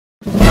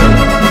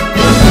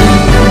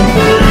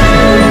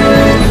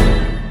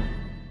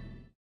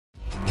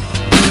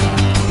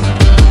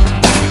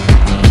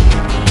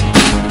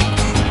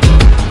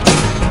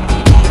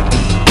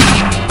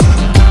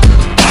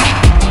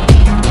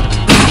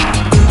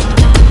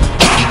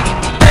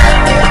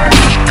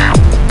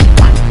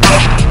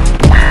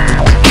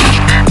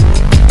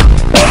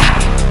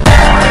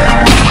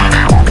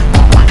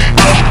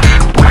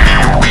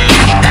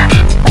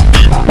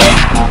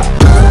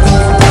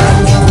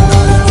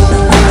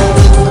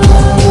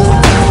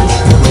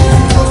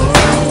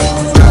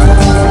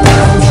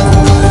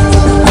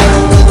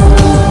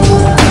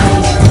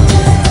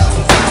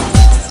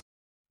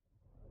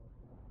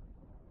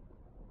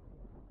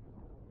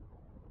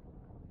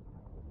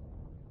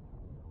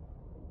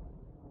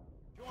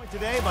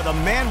Today by the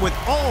man with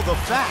all the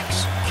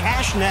facts,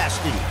 Cash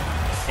Nasty.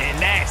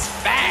 And that's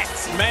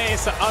facts, man.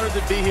 It's an honor to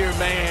be here,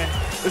 man.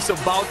 It's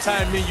about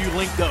time me and you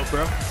linked up,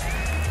 bro.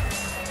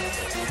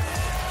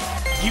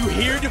 You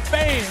hear the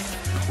fans?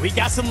 We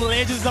got some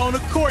legends on the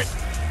court.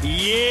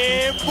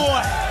 Yeah,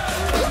 boy.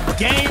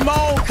 Game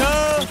on,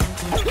 cuz.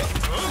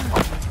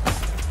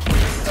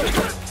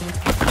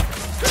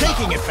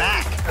 Taking it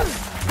back.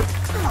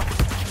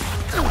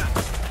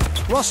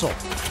 Russell.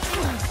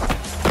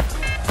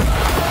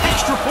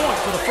 Extra point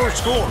for the first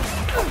score.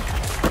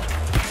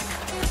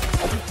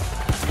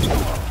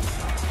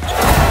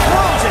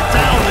 Throws it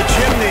down the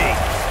chimney.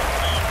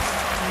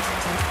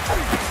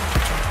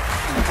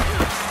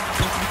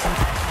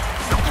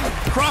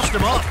 Crossed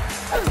him up.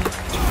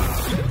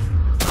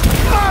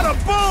 Bada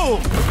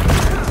boom!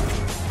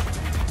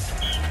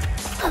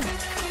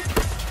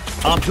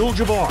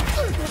 Abdul-Jabbar.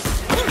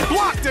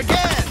 Blocked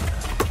again!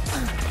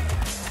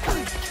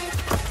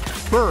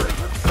 Bird.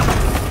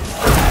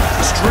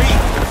 Street.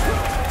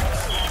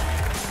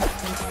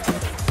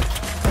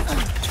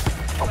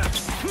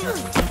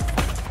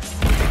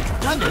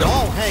 Doesn't it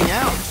all hang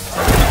out?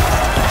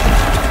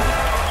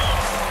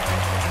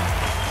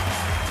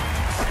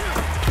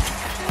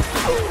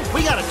 We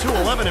got a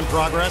 2-11 in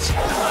progress.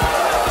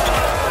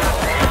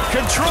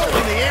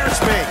 Controlling the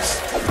airspace.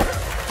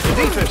 The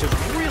defense is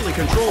really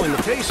controlling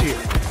the pace here.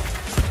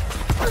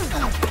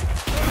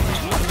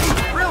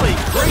 Really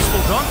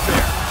graceful dunk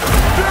there.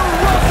 Bill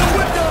Russell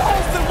with the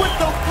Olsen with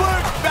the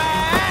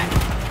putback.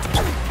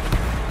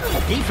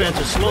 Defense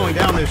is slowing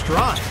down this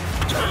drive.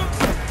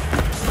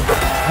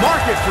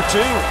 Mark it for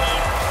two.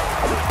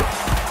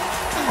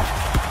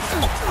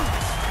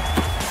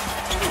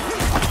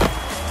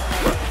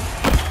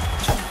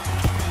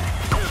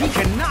 He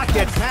cannot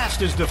get past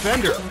his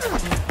defender.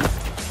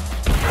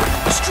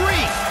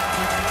 Streak.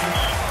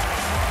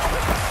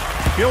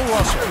 Bill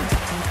Russell.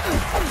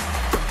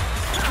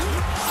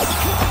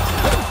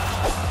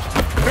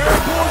 Barry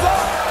pulls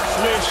up.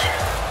 Swish.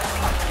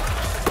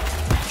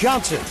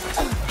 Johnson.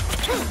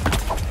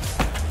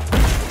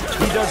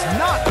 He does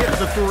not hit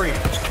the three.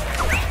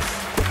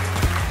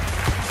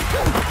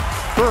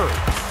 Bird.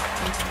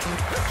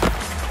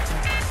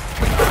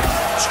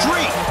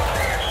 Streak.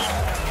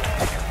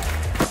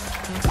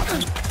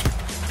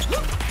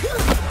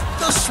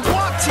 The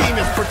SWAT team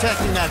is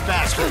protecting that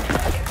basket.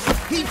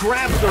 He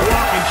grabs the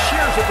rock and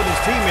shares it with his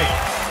teammate.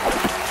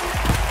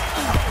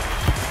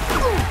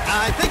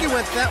 I think it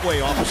went that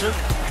way, officer.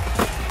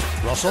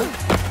 Russell.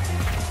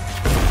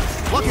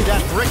 Lucky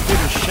that brick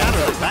didn't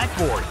shatter the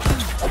backboard.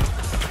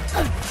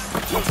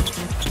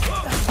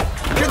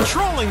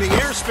 Controlling the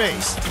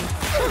airspace.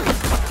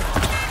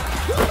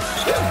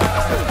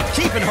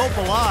 Keeping hope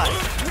alive.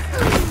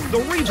 The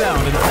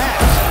rebound and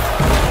pass.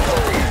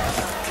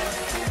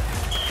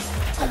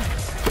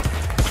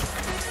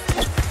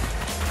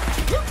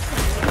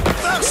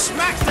 The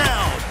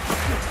smackdown.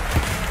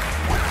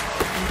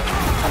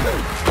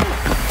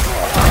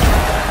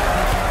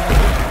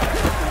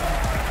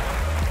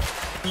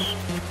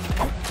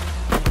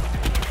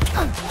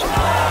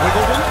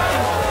 Wiggledon.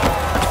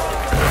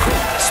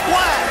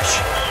 Splash.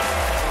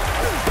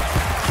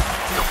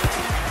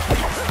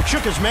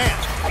 Shook his man.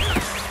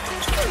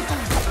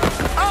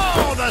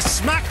 Oh, the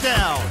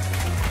smackdown.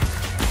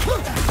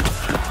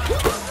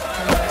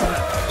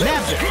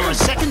 Nabs it for a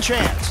second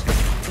chance.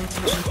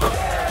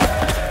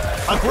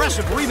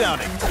 Aggressive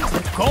rebounding.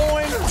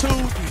 Going to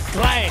the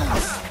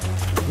glass.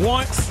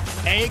 Once,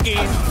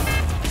 again.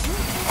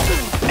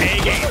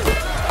 Again.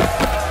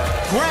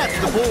 Grabs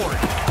the board.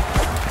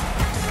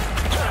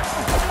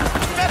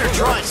 Better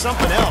try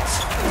something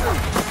else.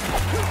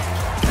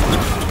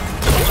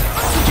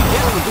 What did you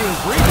get from being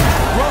greedy?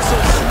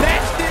 Russell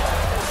snatched it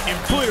and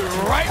put it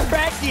right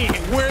back in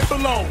where it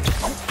belongs.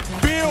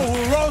 Bill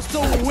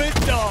Russell with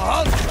the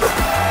hustle.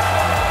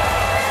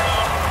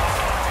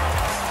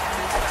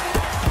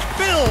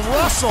 Bill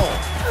Russell.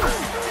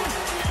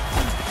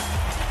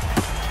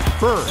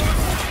 Bird.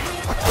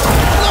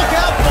 Look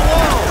out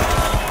below.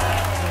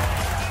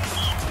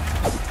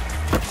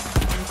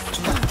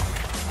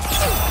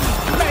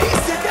 Man, he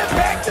sent that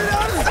back to the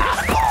other side of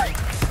the court.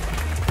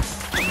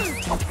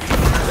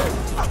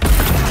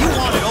 You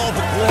wanted all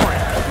the glory.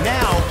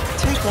 Now,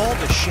 take all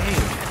the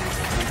shame.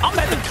 I'm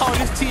about to call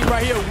this team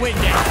right here win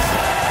games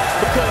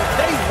because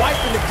they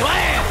wiping the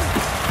glass.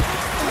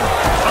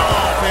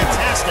 Oh,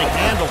 fantastic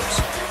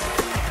handles.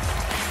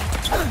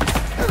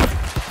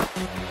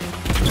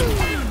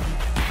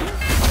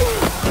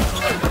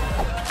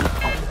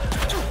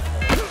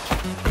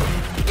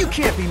 You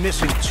can't be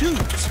missing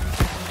twos.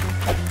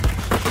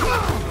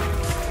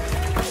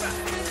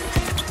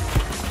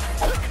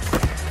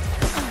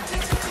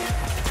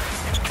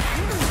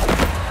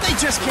 They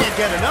just can't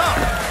get enough.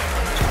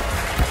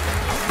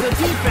 The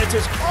defense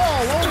is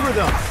all over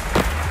them.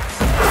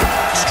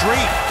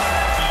 Street.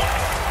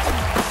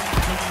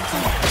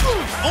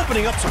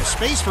 Opening up some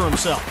space for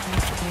himself.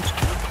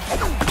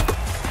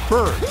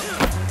 Bird.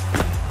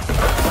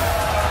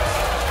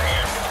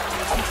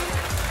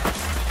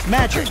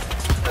 Magic.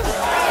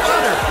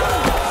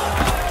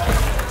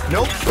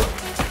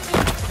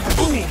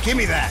 Give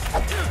me that.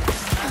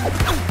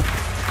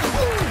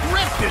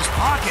 Ripped his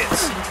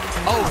pockets.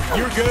 Oh,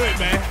 you're good,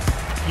 man.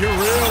 You're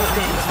real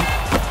good.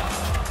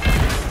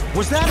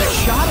 Was that a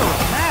shot or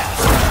a pass?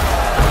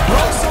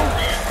 Russell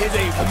is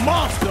a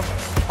monster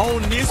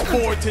on this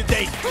board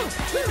today.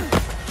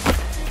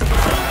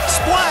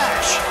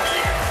 Splash!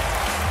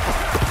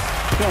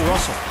 Bill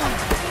Russell.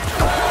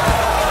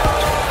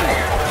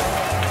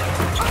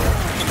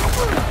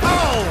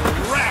 Oh,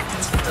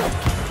 wrecked!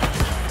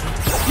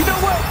 You know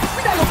what?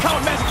 We're not gonna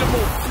count Magic no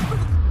more.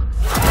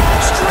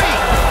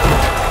 Street!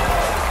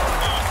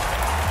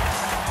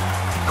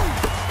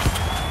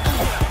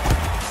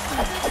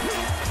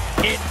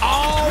 It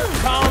all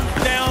comes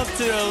down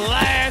to the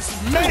last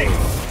minute.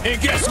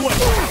 And guess what? It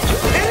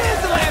is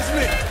the last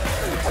minute.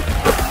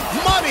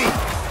 Money!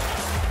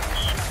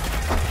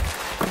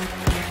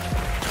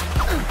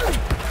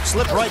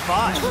 Slipped right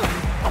by.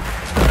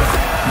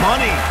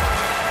 Money!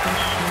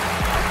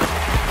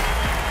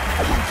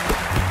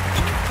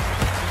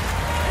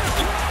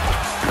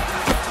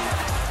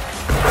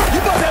 You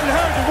must haven't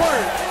heard the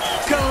word.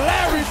 'Cause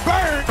Larry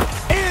Bird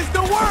is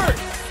the word.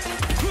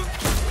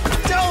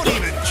 Don't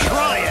even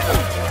try it.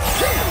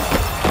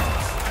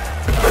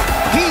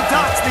 He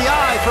dots the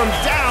I from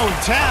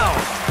downtown.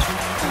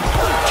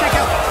 Check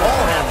out the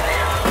ball handle.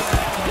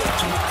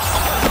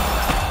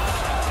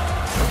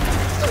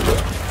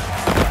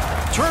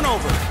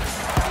 Turnover.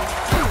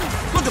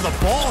 Look at the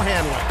ball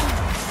handling.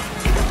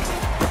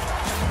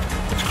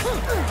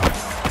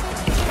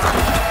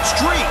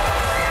 Streak.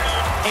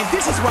 And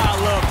this is why I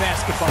love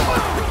basketball.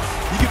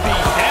 You can be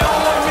down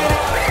 1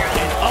 minute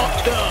and up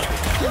the other.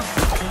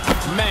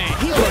 Man,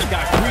 he just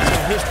got grease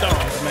on his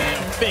thumbs, man,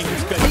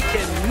 fingers, because he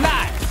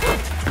cannot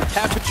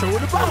have control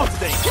of the ball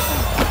today.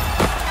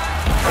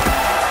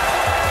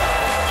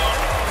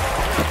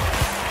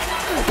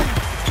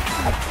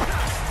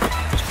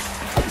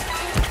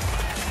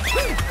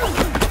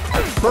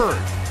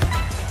 Bird.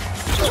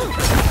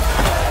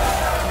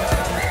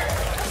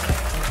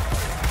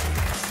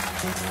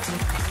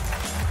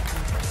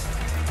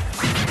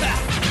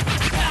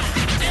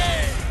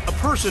 A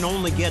person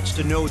only gets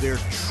to know their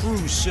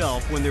true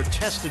self when they're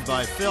tested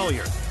by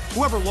failure.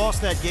 Whoever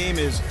lost that game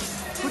is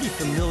pretty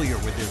familiar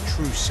with their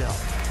true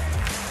self.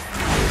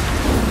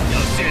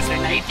 Yo, seriously,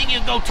 now you think you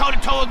can go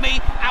toe-to-toe with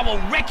me? I will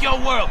wreck your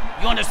world.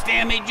 You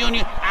understand me,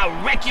 Junior?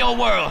 I'll wreck your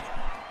world.